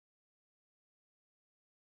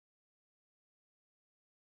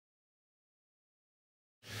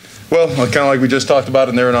Well, kind of like we just talked about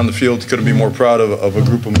in there and on the field, couldn't be more proud of a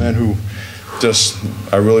group of men who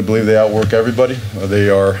I really believe they outwork everybody. They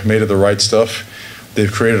are made of the right stuff.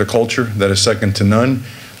 They've created a culture that is second to none.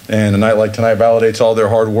 And a night like tonight validates all their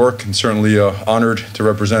hard work, and certainly honored to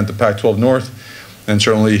represent the Pac-12 North, and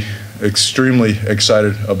certainly extremely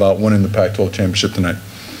excited about winning the Pac-12 championship tonight.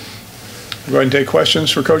 Go ahead and take questions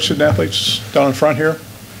for coaches and athletes down in front here.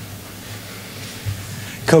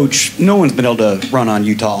 Coach, no one's been able to run on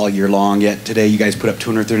Utah all year long, yet today you guys put up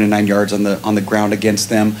 239 yards on the ground against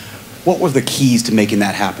them. What were the keys to making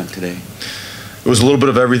that happen today? It was a little bit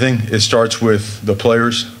of everything. It starts with the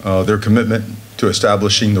players, their commitment to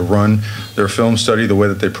establishing the run, their film study, the way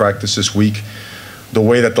that they practiced this week, the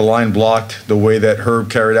way that the line blocked, the way that Herb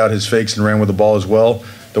carried out his fakes and ran with the ball as well,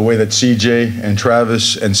 the way that CJ and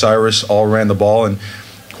Travis and Cyrus all ran the ball. And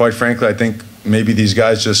quite frankly, I think maybe these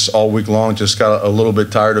guys just all week long just got a little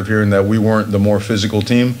bit tired of hearing that we weren't the more physical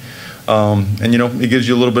team. And, you know, it gives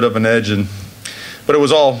you a little bit of an edge. But it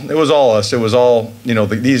was all us. It was all, you know,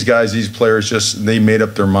 these guys, these players, just they made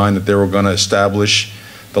up their mind that they were going to establish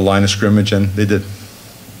the line of scrimmage, and they did.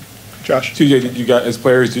 Josh? CJ, did you guys, as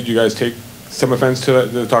players, did you guys take some offense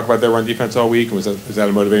to talk about their run defense all week? Was that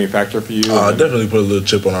a motivating factor for you? Definitely put a little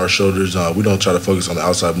chip on our shoulders. We don't try to focus on the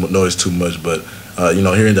outside noise too much, but you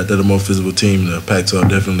know, hearing that they're the more physical team, the Pac-12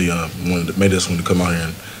 definitely made us want to come out here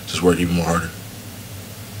and just work even more harder.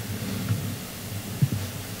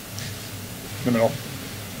 In the middle.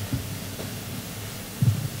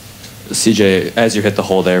 CJ, as you hit the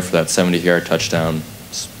hole there for that 70-yard touchdown,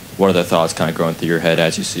 what are the thoughts kind of going through your head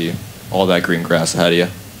as you see all that green grass ahead of you?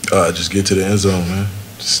 Just get to the end zone, man.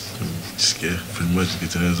 Just get pretty much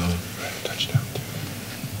get to the end zone. Touchdown.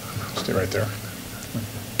 Stay right there.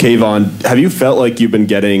 Kayvon, have you felt like you've been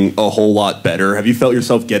getting a whole lot better? Have you felt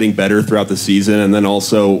yourself getting better throughout the season? And then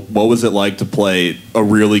also, what was it like to play a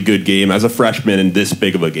really good game as a freshman in this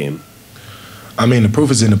big of a game? I mean, the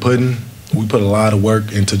proof is in the pudding. We put a lot of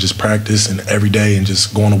work into just practice and every day and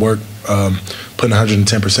just going to work, putting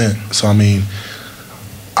 110%. So, I mean,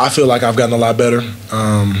 I feel like I've gotten a lot better,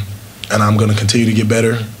 and I'm going to continue to get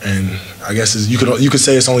better. And I guess you could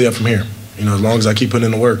say it's only up from here. You know, as long as I keep putting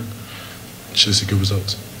in the work, it should see good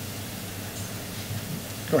results.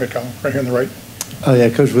 Go ahead, Colin. Right here on the right. Yeah,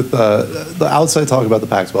 Coach, with the outside talk about the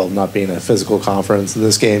Pac-12 not being a physical conference,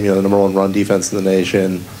 this game, you know, the #1 run defense in the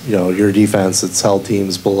nation, you know, your defense, it's held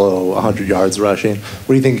teams below 100 yards rushing. What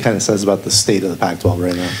do you think it kind of says about the state of the Pac-12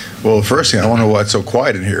 right now? Well, first thing, I wonder why it's so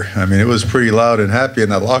quiet in here. I mean, it was pretty loud and happy in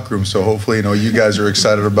that locker room, so hopefully, you know, you guys are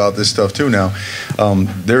excited about this stuff too now.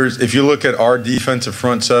 If you look at our defensive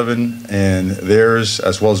front seven and theirs,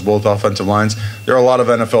 as well as both offensive lines, there are a lot of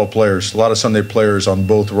NFL players, a lot of Sunday players on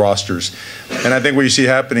both rosters. And I think what you see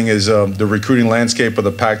happening is the recruiting landscape of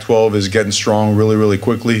the Pac-12 is getting strong really, really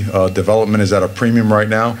quickly. Development is at a premium right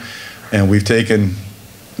now, and we've taken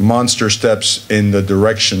monster steps in the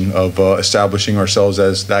direction of establishing ourselves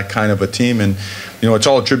as that kind of a team. And, you know, it's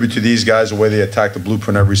all a tribute to these guys, the way they attack the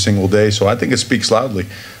blueprint every single day. So I think it speaks loudly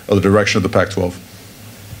of the direction of the Pac-12.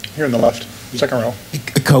 Here in the left, second row.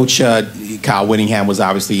 Coach, Kyle Whittingham was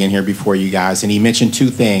obviously in here before you guys, and he mentioned two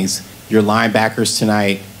things: your linebackers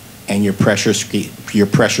tonight and your pressure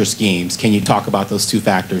schemes. Can you talk about those two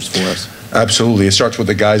factors for us? Absolutely. It starts with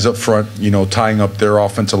the guys up front, you know, tying up their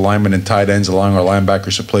offensive linemen and tight ends, allowing our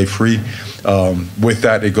linebackers to play free. With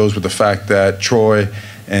that, it goes with the fact that Troy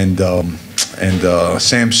and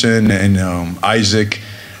Samson and Isaac,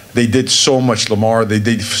 they did so much, Lamar,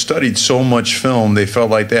 they studied so much film, they felt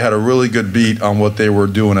like they had a really good beat on what they were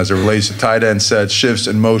doing as it relates to tight end sets, shifts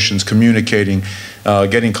and motions, communicating,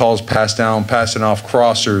 getting calls passed down, passing off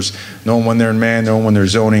crossers, knowing when they're in man, knowing when they're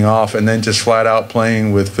zoning off, and then just flat out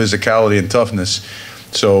playing with physicality and toughness.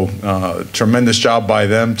 So tremendous job by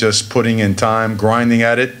them, just putting in time, grinding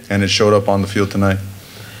at it, and it showed up on the field tonight.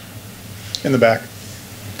 In the back.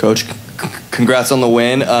 Coach, congrats on the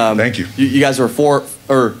win. Thank you. You guys were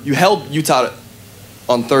you held Utah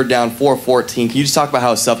on third down 4-14. Can you just talk about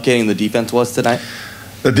how suffocating the defense was tonight?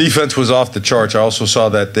 The defense was off the charts. I also saw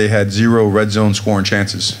that they had 0 red zone scoring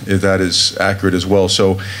chances, if that is accurate as well.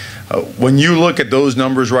 So when you look at those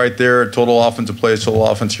numbers right there, total offensive plays, total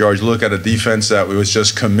offensive yards, you look at a defense that was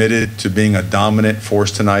just committed to being a dominant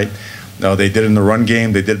force tonight. They did it in the run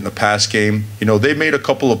game. They did it in the pass game. You know, they made a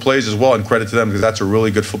couple of plays as well, and credit to them because that's a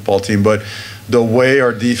really good football team. But the way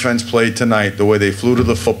our defense played tonight, the way they flew to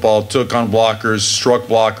the football, took on blockers, struck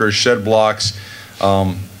blockers, shed blocks,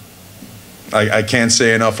 I can't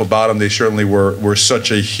say enough about them. They certainly were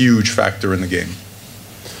such a huge factor in the game.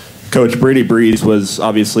 Coach, Brady Breeze was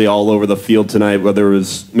obviously all over the field tonight, whether it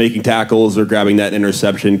was making tackles or grabbing that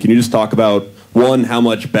interception. Can you just talk about one, how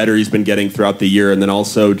much better he's been getting throughout the year, and then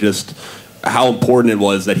also just how important it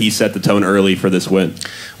was that he set the tone early for this win.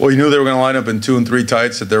 Well, you knew they were going to line up in 2 and 3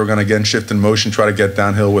 tights, that they were going to, again, shift in motion, try to get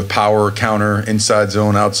downhill with power, counter, inside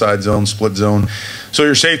zone, outside zone, split zone. So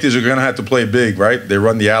your safeties are going to have to play big, right? They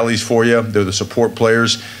run the alleys for you. They're the support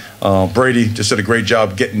players. Brady just did a great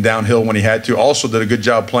job getting downhill when he had to. Also did a good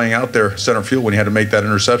job playing out there center field when he had to make that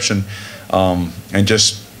interception, and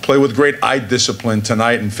just play with great eye discipline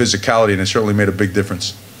tonight and physicality, and it certainly made a big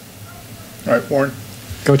difference. All right, Warren.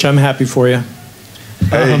 Coach, I'm happy for you.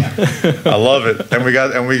 Hey, I love it, and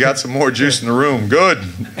we got some more juice in the room. Good.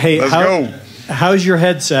 Hey, let's go. How's your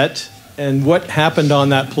headset, and what happened on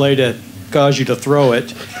that play to cause you to throw it?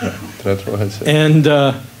 Did I throw a headset? And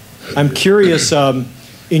I'm curious,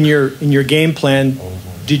 in your game plan,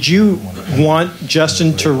 did you want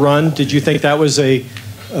Justin to run? Did you think that was or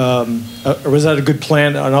was that a good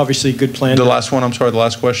plan? And obviously, a good plan. The last one. I'm sorry. The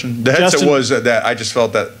last question. The headset was that I just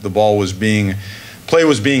felt that the ball was play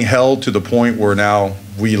was being held to the point where now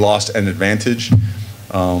we lost an advantage,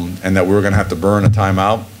 and that we were going to have to burn a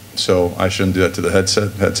timeout. So I shouldn't do that to the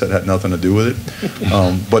headset. The headset had nothing to do with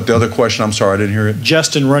it. But the other question, I'm sorry, I didn't hear it.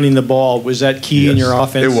 Justin running the ball, was that key in your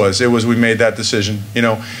offense? It was. We made that decision. You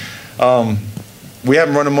know, we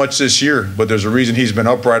haven't run him much this year, but there's a reason he's been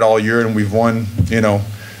upright all year, and we've won, you know,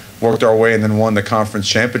 worked our way and then won the conference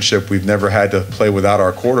championship. We've never had to play without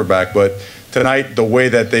our quarterback. But tonight, the way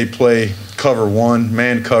that they play cover one,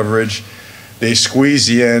 man coverage, they squeeze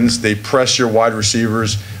the ends, they press your wide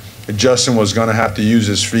receivers. Justin was going to have to use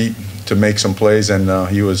his feet to make some plays, and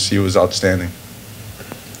he was outstanding.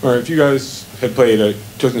 All right, if you guys had played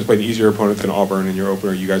Justin's played an easier opponent than Auburn in your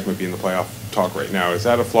opener, you guys might be in the playoff talk right now. Is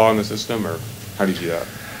that a flaw in the system, or how do you do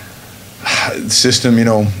that? System, you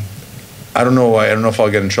know, I don't know if I'll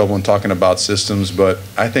get in trouble in talking about systems, but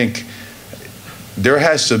I think there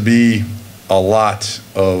has to be a lot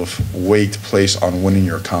of weight placed on winning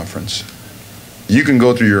your conference. You can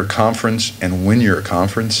go through your conference and win your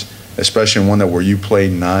conference, especially in one where you play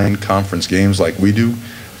 9 conference games like we do.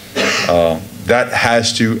 That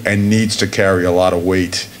has to and needs to carry a lot of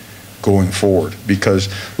weight going forward, because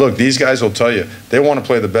look, these guys will tell you they want to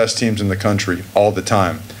play the best teams in the country all the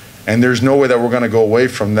time, and there's no way that we're going to go away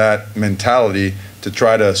from that mentality to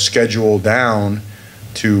try to schedule down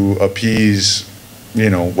to appease, you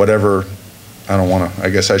know, whatever. I don't want to, I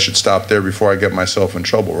guess I should stop there before I get myself in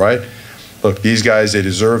trouble, right? Look, these guys, they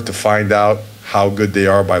deserve to find out how good they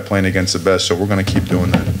are by playing against the best, so we're going to keep doing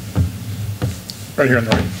that. Right here on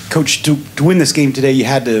the right. Coach, to win this game today, you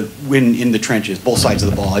had to win in the trenches, both sides of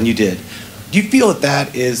the ball, and you did. Do you feel that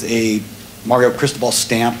that is a Mario Cristobal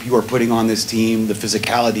stamp you are putting on this team, the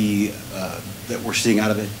physicality that we're seeing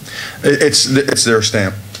out of it? It's their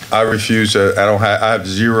stamp. I refuse to. I have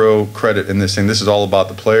zero credit in this thing. This is all about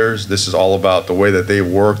the players. This is all about the way that they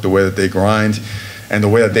work, the way that they grind, and the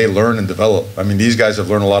way that they learn and develop. I mean, these guys have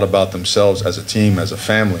learned a lot about themselves as a team, as a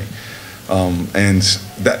family, and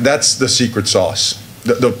that's the secret sauce.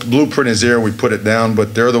 The blueprint is there. We put it down,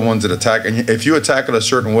 but they're the ones that attack. And if you attack it a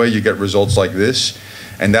certain way, you get results like this,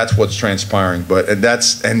 and that's what's transpiring. And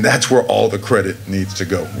that's where all the credit needs to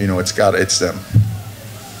go. You know, it's them.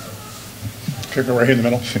 Okay, go right here in the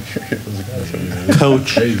middle.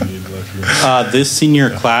 Coach, this senior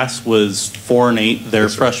class was 4-8 their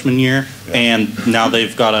freshman year, and now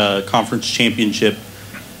they've got a conference championship.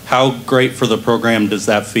 How great for the program does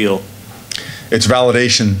that feel? It's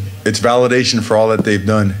validation. It's validation for all that they've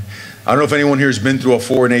done. I don't know if anyone here has been through a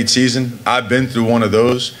 4-8 season. I've been through one of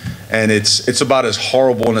those, and it's about as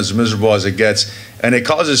horrible and as miserable as it gets. And it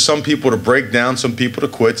causes some people to break down, some people to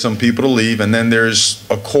quit, some people to leave, and then there's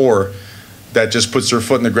a core that just puts their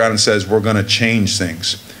foot in the ground and says, we're going to change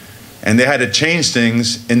things. And they had to change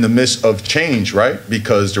things in the midst of change, right?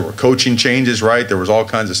 Because there were coaching changes, right? There was all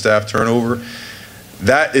kinds of staff turnover.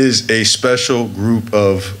 That is a special group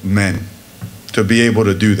of men to be able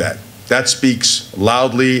to do that. That speaks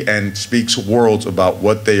loudly and speaks worlds about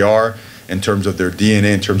what they are in terms of their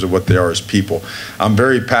DNA, in terms of what they are as people. I'm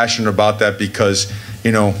very passionate about that because,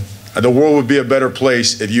 you know, the world would be a better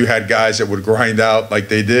place if you had guys that would grind out like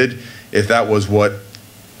they did, if that was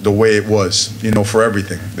the way it was, you know, for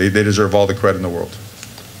everything. They deserve all the credit in the world.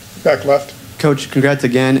 Back left. Coach, congrats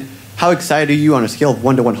again. How excited are you on a scale of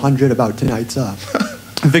 1 to 100 about tonight's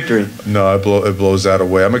victory? No, it blows that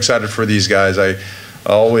away. I'm excited for these guys. I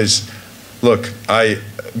always, look,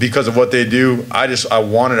 because of what they do, I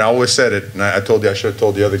always said it, and I told you, I should have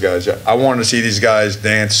told the other guys, I wanted to see these guys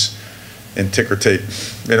dance in ticker tape.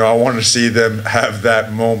 You know, I wanted to see them have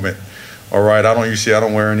that moment all right, I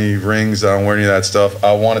don't wear any rings, I don't wear any of that stuff.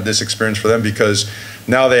 I wanted this experience for them because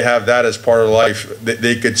now they have that as part of life.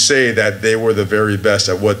 They could say that they were the very best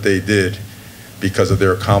at what they did because of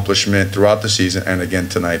their accomplishment throughout the season and again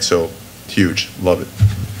tonight. So huge, love it.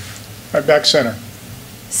 Right back center.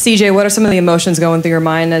 CJ, what are some of the emotions going through your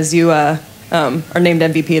mind as you are named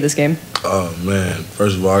MVP of this game? Oh man,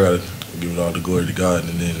 first of all, I gotta give it all the glory to God,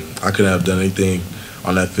 and then I couldn't have done anything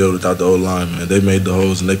on that field without the O-line, man. They made the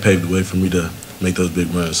holes and they paved the way for me to make those big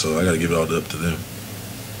runs, so I gotta give it all up to them.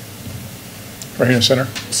 Right here in center.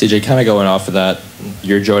 CJ, kind of going off of that,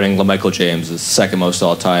 you're joining LaMichael James, the second most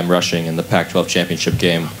all-time rushing in the Pac-12 championship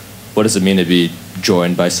game. What does it mean to be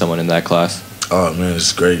joined by someone in that class? Oh man,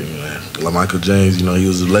 it's great, man. LaMichael James, he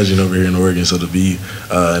was a legend over here in Oregon, so to be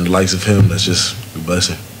in the likes of him, that's just a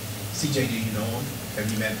blessing. CJ, do you know him? Have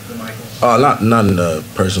you met LaMichael? Not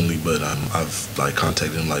personally, but I've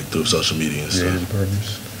contacted him through social media and stuff. His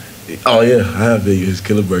burgers. Oh yeah, I have his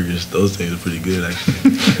killer burgers. Those things are pretty good,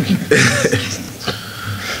 actually.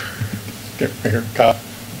 Okay, right here, Kyle.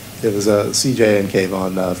 It was CJ and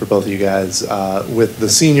Kayvon for both of you guys. With the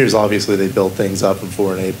seniors, obviously they built things up from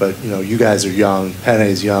 4 and 8, but you guys are young.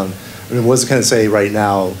 Penne's young. I mean, what does it kind of say right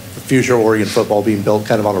now? The future of Oregon football being built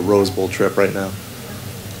kind of on a Rose Bowl trip right now.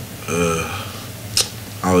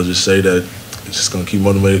 I would just say that it's just gonna keep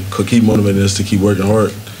motivating us to keep working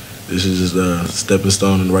hard. This is just a stepping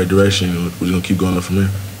stone in the right direction. We're gonna keep going up from there.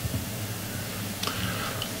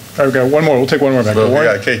 All right, we've got one more. We'll take one more back. Well, we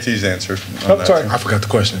got KT's answer. Oh, sorry. I forgot the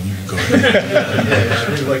question. You can go ahead. I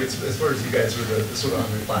mean, as far as you guys were the sort of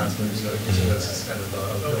underclassmen, that's kind of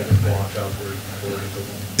a block out for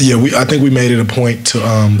Yeah, I think we made it a point to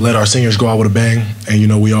let our seniors go out with a bang,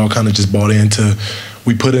 and we all kind of just bought into.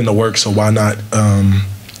 We put in the work, so why not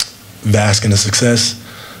bask in the success?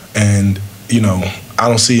 And I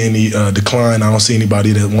don't see any decline. I don't see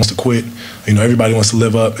anybody that wants to quit. Everybody wants to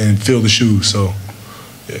live up and fill the shoes. So,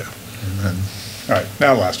 yeah. All right,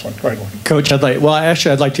 now last one. Go ahead, Warren. Coach,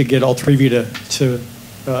 I'd like to get all three of you to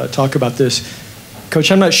talk about this.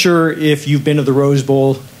 Coach, I'm not sure if you've been to the Rose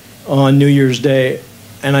Bowl on New Year's Day,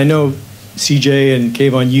 and I know CJ and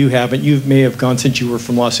Kayvon, you haven't. You may have gone since you were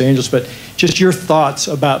from Los Angeles, but just your thoughts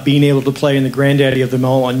about being able to play in the granddaddy of them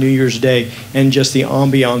all on New Year's Day and just the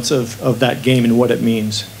ambiance of that game and what it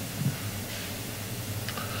means.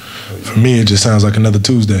 For me, it just sounds like another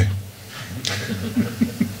Tuesday.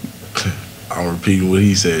 I'm repeating what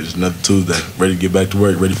he said. It's another Tuesday. Ready to get back to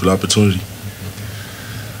work, ready for the opportunity.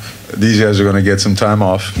 These guys are going to get some time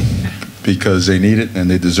off because they need it and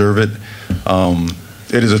they deserve it.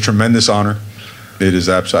 It is a tremendous honor. It is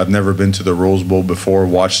I've never been to the Rose Bowl before,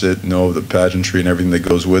 watched it, know the pageantry and everything that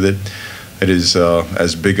goes with it. It is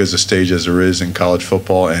as big as a stage as there is in college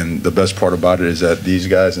football, and the best part about it is that these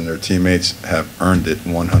guys and their teammates have earned it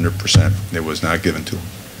 100%. It was not given to them.